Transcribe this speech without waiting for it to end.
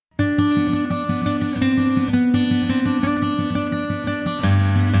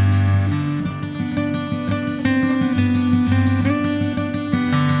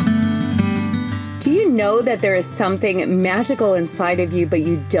know that there is something magical inside of you, but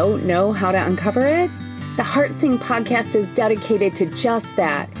you don't know how to uncover it? The Heart Sing podcast is dedicated to just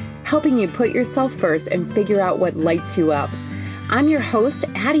that, helping you put yourself first and figure out what lights you up. I'm your host,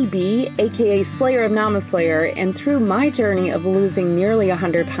 Addie B, aka Slayer of Namaslayer, and through my journey of losing nearly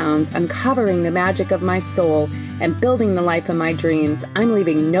 100 pounds, uncovering the magic of my soul, and building the life of my dreams, I'm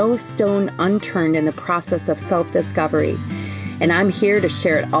leaving no stone unturned in the process of self-discovery. And I'm here to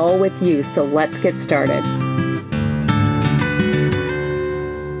share it all with you, so let's get started.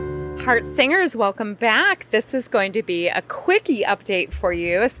 Heart Singers, welcome back. This is going to be a quickie update for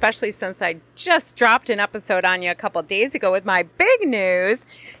you, especially since I just dropped an episode on you a couple days ago with my big news.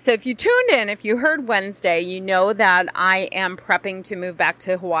 So if you tuned in, if you heard Wednesday, you know that I am prepping to move back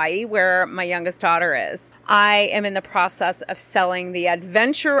to Hawaii, where my youngest daughter is. I am in the process of selling the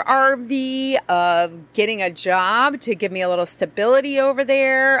adventure RV, of getting a job to give me a little stability over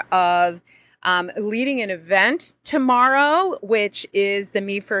there, of leading an event tomorrow, which is the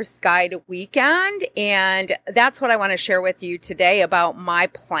Me First Guide weekend. And that's what I want to share with you today about my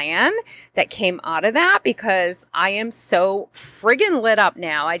plan that came out of that, because I am so friggin' lit up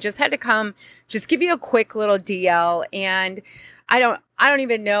now. I just had to come, just give you a quick little DL. And I don't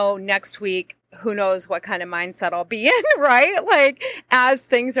even know next week, who knows what kind of mindset I'll be in, right? Like, as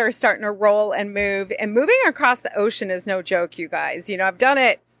things are starting to roll and move, and moving across the ocean is no joke, you guys. You know, I've done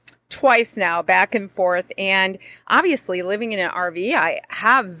it twice now, back and forth. And obviously living in an RV, I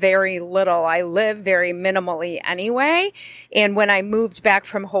have very little. I live very minimally anyway. And when I moved back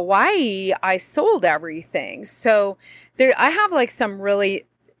from Hawaii, I sold everything. So I have like some really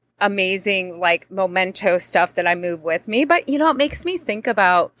amazing, like, memento stuff that I move with me. But, you know, it makes me think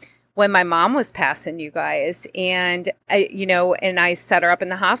about when my mom was passing, you guys, and I set her up in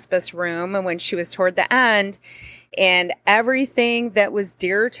the hospice room, and when she was toward the end, and everything that was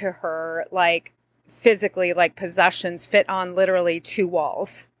dear to her, like physically, like possessions, fit on literally 2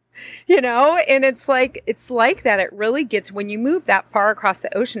 walls, and it's like that. It really gets, when you move that far across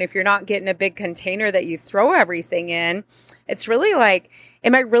the ocean, if you're not getting a big container that you throw everything in, it's really like,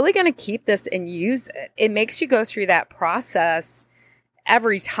 am I really going to keep this and use it? It makes you go through that process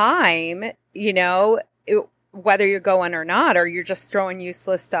every time, whether you're going or not, or you're just throwing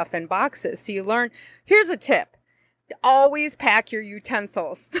useless stuff in boxes. So you learn, here's a tip: always pack your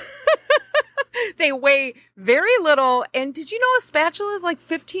utensils. They weigh very little. And did you know a spatula is like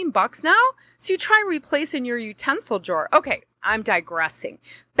 $15 now? So you try replacing your utensil drawer. Okay, I'm digressing.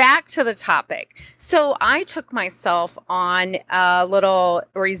 Back to the topic. So I took myself on a little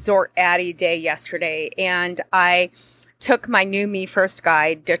resort Addie day yesterday, and I took my new Me First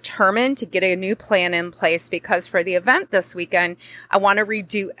Guide, determined to get a new plan in place, because for the event this weekend, I want to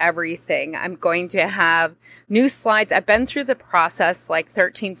redo everything. I'm going to have new slides. I've been through the process like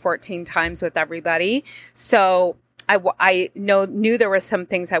 13, 14 times with everybody. So I knew there were some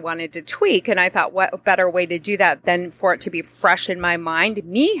things I wanted to tweak, and I thought, what better way to do that than for it to be fresh in my mind,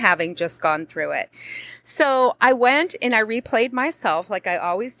 me having just gone through it. So I went and I replayed myself like I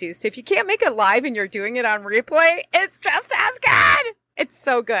always do. So if you can't make it live and you're doing it on replay, it's just as good. It's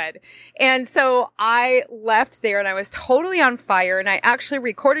so good. And so I left there and I was totally on fire. And I actually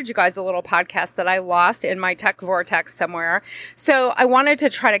recorded you guys a little podcast that I lost in my tech vortex somewhere. So I wanted to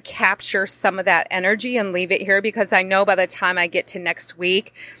try to capture some of that energy and leave it here, because I know by the time I get to next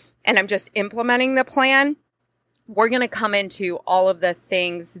week and I'm just implementing the plan, we're going to come into all of the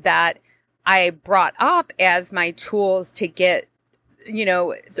things that I brought up as my tools to get,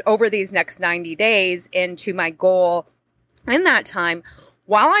 over these next 90 days into my goal in that time,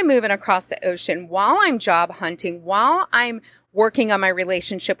 while I'm moving across the ocean, while I'm job hunting, while I'm working on my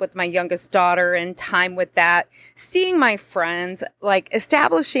relationship with my youngest daughter and time with that, seeing my friends, like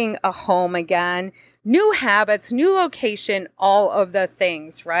establishing a home again, new habits, new location, all of the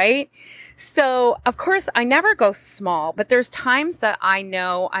things, right? So, of course, I never go small, but there's times that I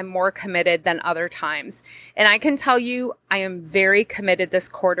know I'm more committed than other times. And I can tell you, I am very committed this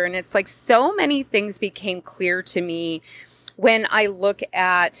quarter. And it's like so many things became clear to me when I look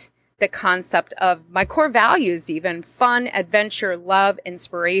at the concept of my core values, even fun, adventure, love,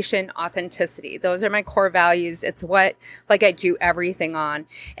 inspiration, authenticity. Those are my core values. It's what I do everything on.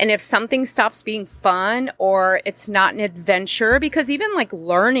 And if something stops being fun or it's not an adventure, because even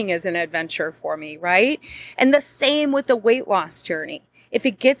learning is an adventure for me, right? And the same with the weight loss journey. If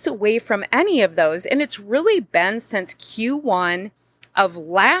it gets away from any of those, and it's really been since Q1 of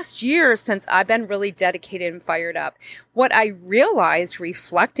last year since I've been really dedicated and fired up. What I realized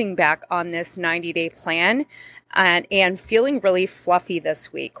reflecting back on this 90-day plan, and feeling really fluffy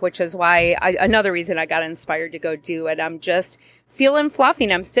this week, which is why another reason I got inspired to go do it. I'm just feeling fluffy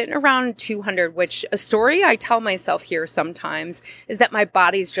and I'm sitting around 200, which a story I tell myself here sometimes is that my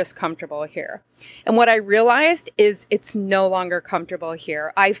body's just comfortable here. And what I realized is it's no longer comfortable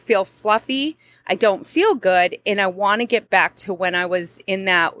here. I feel fluffy. I don't feel good. And I want to get back to when I was in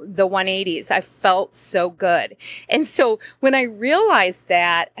the 180s. I felt so good. And so when I realized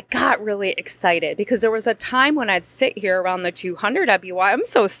that, I got really excited because there was a time when I'd sit here around the 200, I'd be, I'm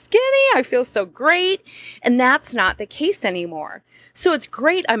so skinny. I feel so great. And that's not the case anymore. So it's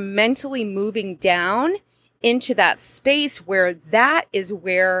great. I'm mentally moving down into that space where that is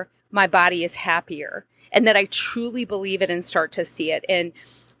where my body is happier and that I truly believe it and start to see it. And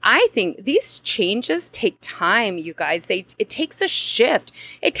I think these changes take time, you guys. It takes a shift.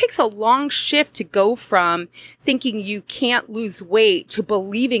 It takes a long shift to go from thinking you can't lose weight to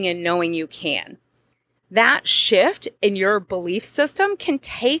believing and knowing you can. That shift in your belief system can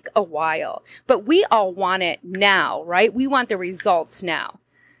take a while, but we all want it now, right? We want the results now.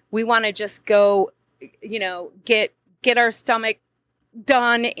 We want to just go, get our stomach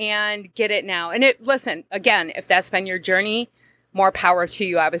done and get it now. And listen, again, if that's been your journey, more power to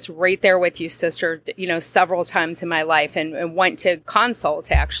you. I was right there with you, sister, several times in my life and went to consult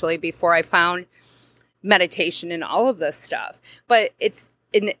actually before I found meditation and all of this stuff. But it's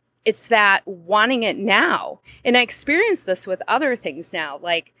that wanting it now. And I experience this with other things now,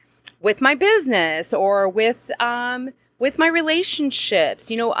 like with my business or with my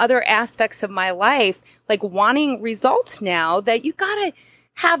relationships, other aspects of my life, like wanting results now that you gotta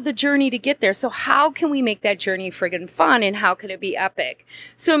have the journey to get there. So how can we make that journey friggin' fun and how can it be epic?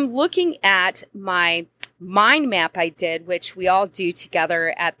 So I'm looking at my mind map I did, which we all do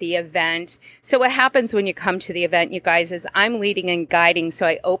together at the event. So what happens when you come to the event, you guys, is I'm leading and guiding. So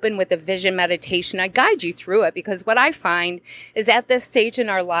I open with a vision meditation. I guide you through it because what I find is at this stage in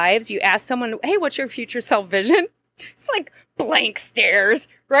our lives, you ask someone, hey, what's your future self vision? It's like blank stares,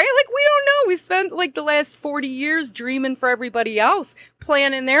 right? Like we don't know. We spent like the last 40 years dreaming for everybody else,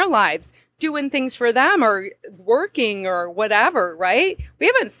 planning their lives, doing things for them or working or whatever, right? We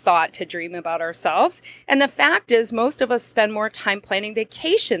haven't thought to dream about ourselves. And the fact is most of us spend more time planning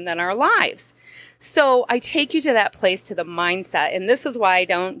vacation than our lives. So I take you to that place, to the mindset. And this is why I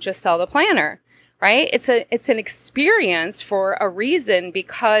don't just sell the planner, right? It's an experience for a reason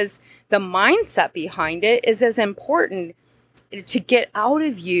because the mindset behind it is as important to get out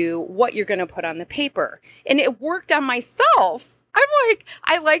of you what you're going to put on the paper. And it worked on myself.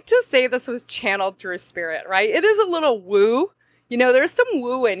 I like to say this was channeled through spirit, right? It is a little woo. There's some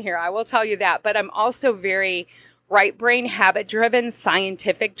woo in here. I will tell you that. But I'm also very right brain, habit driven,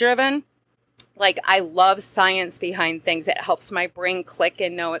 scientific driven. Like I love science behind things. It helps my brain click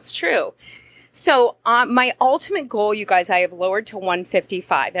and know it's true. So my ultimate goal, you guys, I have lowered to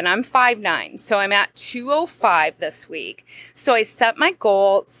 155 and I'm 5'9". So I'm at 205 this week. So I set my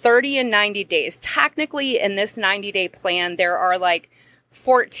goal 30 and 90 days. Technically in this 90-day plan, there are like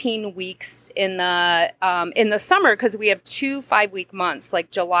 14 weeks in the summer because we have 2 5-week months, like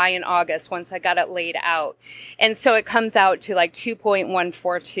July and August, once I got it laid out. And so it comes out to like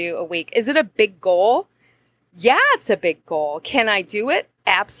 2.142 a week. Is it a big goal? Yeah, it's a big goal. Can I do it?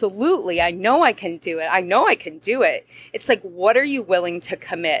 Absolutely. I know I can do it. It's like, what are you willing to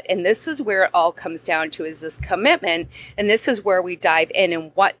commit? And this is where it all comes down to, is this commitment. And this is where we dive in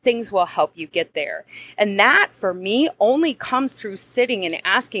and what things will help you get there. And that for me only comes through sitting and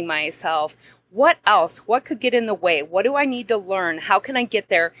asking myself, what else? What could get in the way? What do I need to learn? How can I get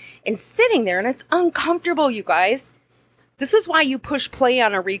there? And sitting there, and it's uncomfortable, you guys. This is why you push play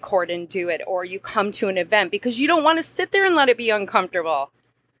on a record and do it, or you come to an event because you don't want to sit there and let it be uncomfortable.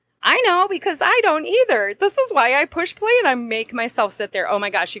 I know, because I don't either. This is why I push play and I make myself sit there. Oh my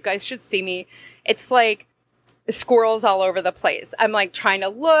gosh, you guys should see me. It's like squirrels all over the place. I'm like trying to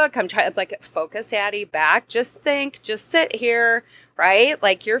look. I'm like, focus, Addie, back. Just think, just sit here, right?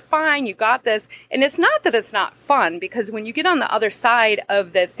 Like you're fine. You got this. And it's not that it's not fun, because when you get on the other side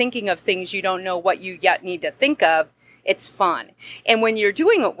of the thinking of things you don't know what you yet need to think of, it's fun. And when you're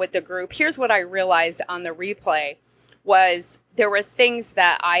doing it with the group, here's what I realized on the replay was there were things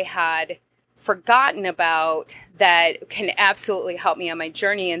that I had forgotten about that can absolutely help me on my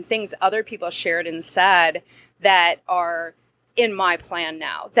journey, and things other people shared and said that are in my plan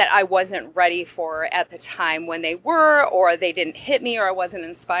now that I wasn't ready for at the time when they were, or they didn't hit me, or I wasn't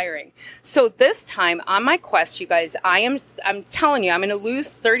inspiring. So this time on my quest, you guys, I'm telling you, I'm going to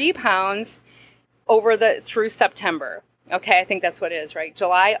lose 30 pounds through September. Okay, I think that's what it is, right?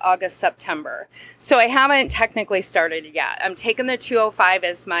 July, August, September. So I haven't technically started yet. I'm taking the 205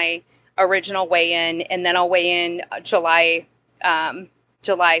 as my original weigh-in, and then I'll weigh in July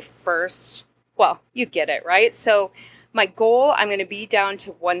 1st. Well, you get it, right? So my goal, I'm going to be down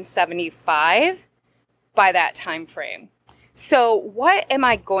to 175 by that time frame. So what am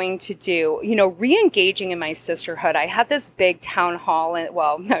I going to do? Re-engaging in my sisterhood. I had this big town hall, and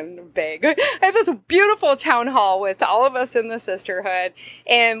not big. I had this beautiful town hall with all of us in the sisterhood,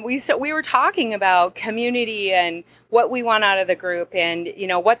 and we were talking about community and what we want out of the group, and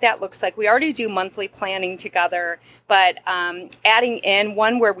what that looks like. We already do monthly planning together, but adding in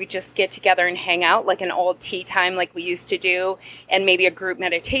one where we just get together and hang out, like an old tea time like we used to do, and maybe a group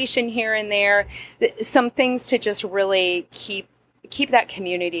meditation here and there. Some things to just really keep that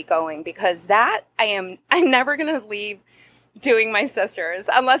community going, because I'm never going to leave doing my sisters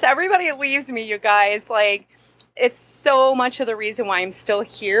unless everybody leaves me, you guys. Like, it's so much of the reason why I'm still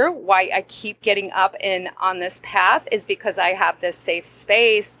here, why I keep getting up and on this path, is because I have this safe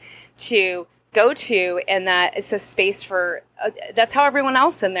space to go to, and that it's a space for, that's how everyone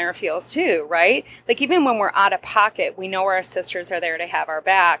else in there feels too, right? Like, even when we're out of pocket, we know our sisters are there to have our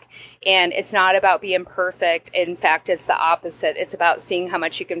back, and it's not about being perfect. In fact, it's the opposite. It's about seeing how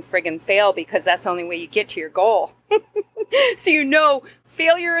much you can friggin' fail, because that's the only way you get to your goal. So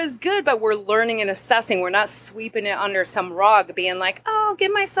failure is good, but we're learning and assessing. We're not sweeping it under some rug, being like, oh,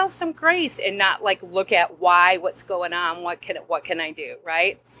 give myself some grace, and not like look at what's going on, what can I do,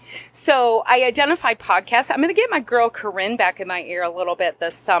 right? So I identified podcasts. I'm going to get my girl Corinne back in my ear a little bit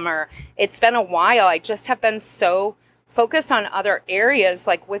this summer. It's been a while. I just have been so focused on other areas,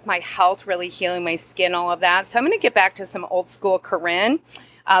 like with my health, really healing my skin, all of that. So I'm going to get back to some old school Corinne.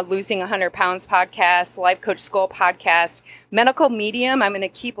 Losing 100 Pounds podcast, Life Coach School podcast, Medical Medium. I'm going to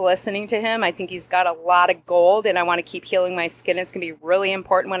keep listening to him. I think he's got a lot of gold, and I want to keep healing my skin. It's going to be really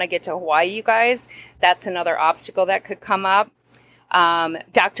important when I get to Hawaii, you guys. That's another obstacle that could come up.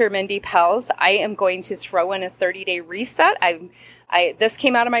 Dr. Mindy Pelz, I am going to throw in a 30-day reset. This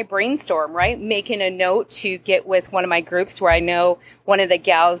came out of my brainstorm, right? Making a note to get with one of my groups where I know one of the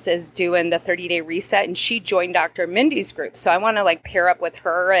gals is doing the 30-day reset, and she joined Dr. Mindy's group. So I want to pair up with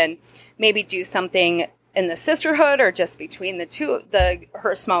her and maybe do something in the sisterhood or just between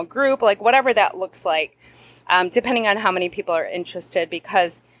her small group, whatever that looks like, depending on how many people are interested,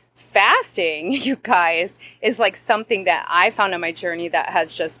 because fasting, you guys, is something that I found on my journey that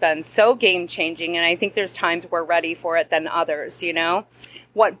has just been so game changing. And I think there's times we're ready for it than others,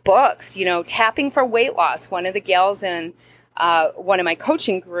 What books, Tapping for Weight Loss. One of the gals in one of my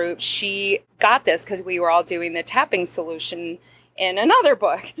coaching groups, she got this because we were all doing the tapping solution in another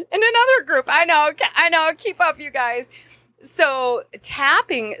book, in another group. I know, keep up, you guys. So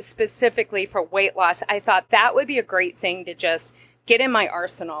tapping specifically for weight loss, I thought that would be a great thing to just get in my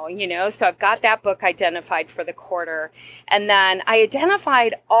arsenal, So I've got that book identified for the quarter. And then I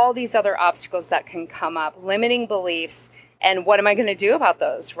identified all these other obstacles that can come up, limiting beliefs, and what am I going to do about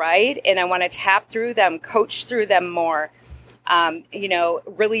those, right? And I want to tap through them, coach through them more,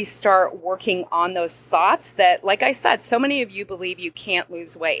 really start working on those thoughts that, like I said, so many of you believe you can't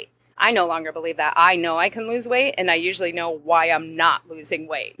lose weight. I no longer believe that. I know I can lose weight, and I usually know why I'm not losing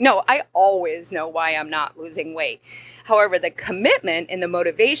weight. No, I always know why I'm not losing weight. However, the commitment and the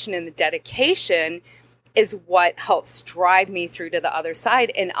motivation and the dedication is what helps drive me through to the other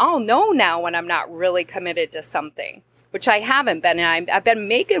side. And I'll know now when I'm not really committed to something, which I haven't been. And I've been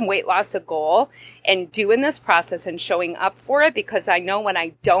making weight loss a goal and doing this process and showing up for it, because I know when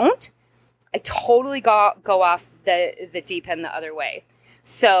I don't, I totally go off the deep end the other way.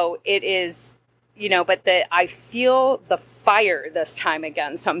 So it is, but I feel the fire this time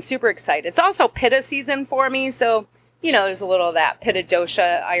again. So I'm super excited. It's also Pitta season for me. So, there's a little of that Pitta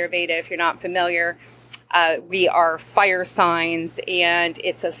dosha Ayurveda, if you're not familiar. We are fire signs, and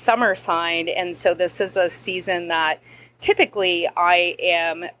it's a summer sign. And so this is a season that typically I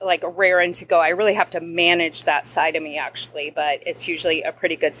am raring to go. I really have to manage that side of me, actually, but it's usually a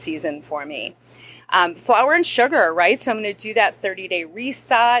pretty good season for me. Flour and sugar, right? So I'm going to do that 30-day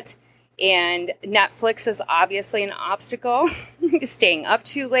reset. And Netflix is obviously an obstacle. Staying up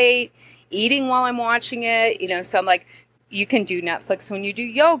too late, eating while I'm watching it, so I'm you can do Netflix when you do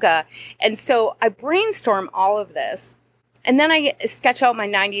yoga. And so I brainstorm all of this. And then I sketch out my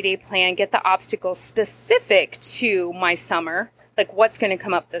 90-day plan, get the obstacles specific to my summer, what's going to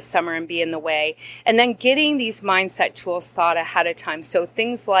come up this summer and be in the way. And then getting these mindset tools thought ahead of time. So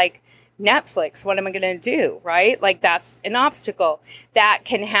things like Netflix, what am I going to do, right? That's an obstacle. That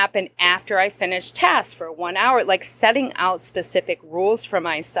can happen after I finish tasks for 1 hour, setting out specific rules for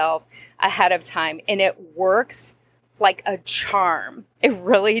myself ahead of time. And it works like a charm. It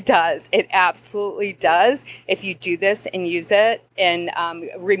really does. It absolutely does. If you do this and use it, and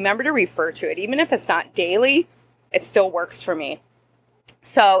remember to refer to it, even if it's not daily, it still works for me.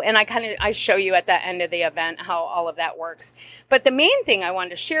 So, and I show you at the end of the event how all of that works. But the main thing I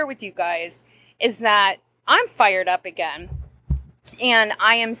wanted to share with you guys is that I'm fired up again. And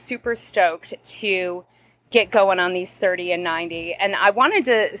I am super stoked to get going on these 30 and 90. And I wanted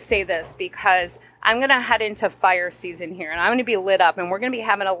to say this because I'm going to head into fire season here, and I'm going to be lit up, and we're going to be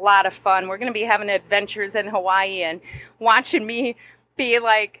having a lot of fun. We're going to be having adventures in Hawaii and watching me be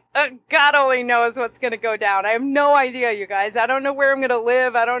like, God only knows what's going to go down. I have no idea, you guys. I don't know where I'm going to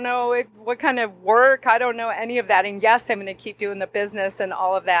live. I don't know what kind of work. I don't know any of that. And yes, I'm going to keep doing the business and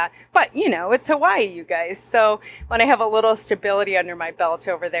all of that. But, it's Hawaii, you guys. So I want to have a little stability under my belt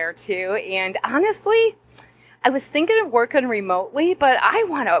over there, too. And honestly, I was thinking of working remotely, but I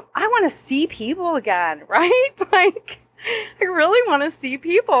want to see people again, right? Like, I really want to see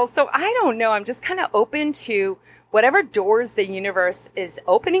people. So I don't know. I'm just kind of open to whatever doors the universe is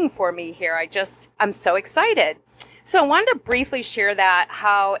opening for me here. I'm so excited. So I wanted to briefly share that,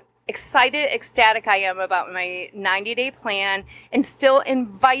 how ecstatic I am about my 90-day plan, and still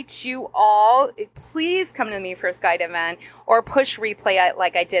invite you all, please come to me first guide event or push replay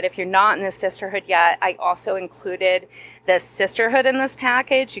like I did. If you're not in the sisterhood yet, I also included the sisterhood in this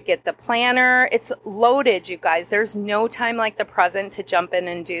package. You get the planner. It's loaded, you guys. There's no time like the present to jump in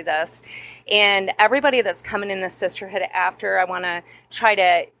and do this. And everybody that's coming in the sisterhood after, I want to try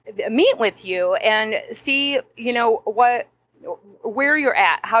to meet with you and see, where you're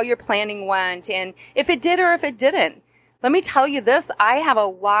at, how your planning went, and if it did or if it didn't. Let me tell you this, I have a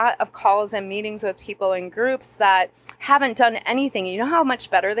lot of calls and meetings with people in groups that haven't done anything. You know how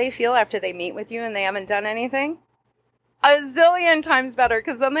much better they feel after they meet with you and they haven't done anything? A zillion times better,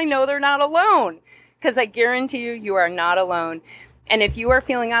 because then they know they're not alone. Because I guarantee you are not alone. And if you are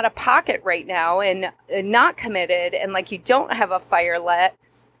feeling out of pocket right now and not committed and like you don't have a fire lit,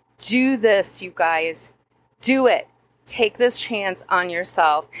 do this, you guys. Do it. Take this chance on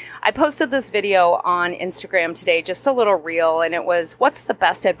yourself. I posted this video on Instagram today, just a little reel, and it was, what's the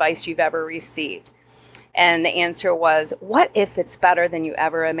best advice you've ever received? And the answer was, what if it's better than you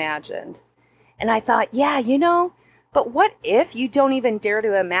ever imagined? And I thought, yeah, but what if you don't even dare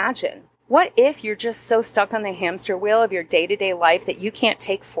to imagine? What if you're just so stuck on the hamster wheel of your day-to-day life that you can't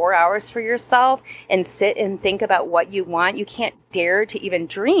take 4 hours for yourself and sit and think about what you want? You can't dare to even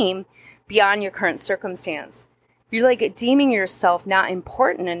dream beyond your current circumstance. You're like deeming yourself not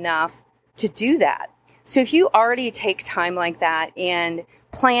important enough to do that. So if you already take time like that and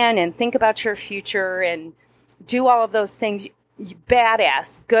plan and think about your future and do all of those things,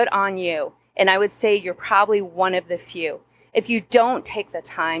 badass, good on you. And I would say you're probably one of the few. If you don't take the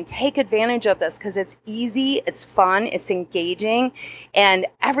time, take advantage of this, because it's easy, it's fun, it's engaging, and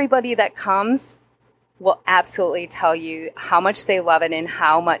everybody that comes will absolutely tell you how much they love it and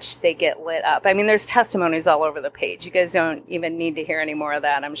how much they get lit up. I mean, there's testimonies all over the page. You guys don't even need to hear any more of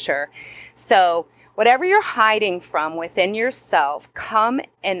that, I'm sure. So whatever you're hiding from within yourself, come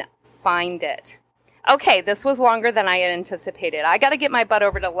and find it. Okay, this was longer than I had anticipated. I got to get my butt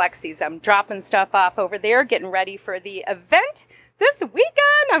over to Lexi's. I'm dropping stuff off over there, getting ready for the event this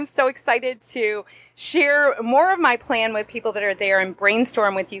weekend. I'm so excited to share more of my plan with people that are there and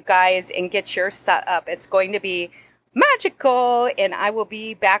brainstorm with you guys and get your set up. It's going to be magical, and I will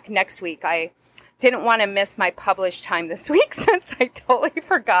be back next week. I didn't want to miss my published time this week since I totally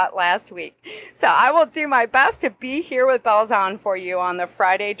forgot last week. So I will do my best to be here with bells on for you on the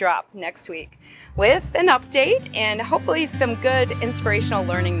Friday drop next week with an update and hopefully some good inspirational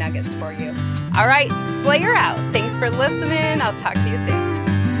learning nuggets for you. All right, Slayer out. Thanks for listening. I'll talk to you soon.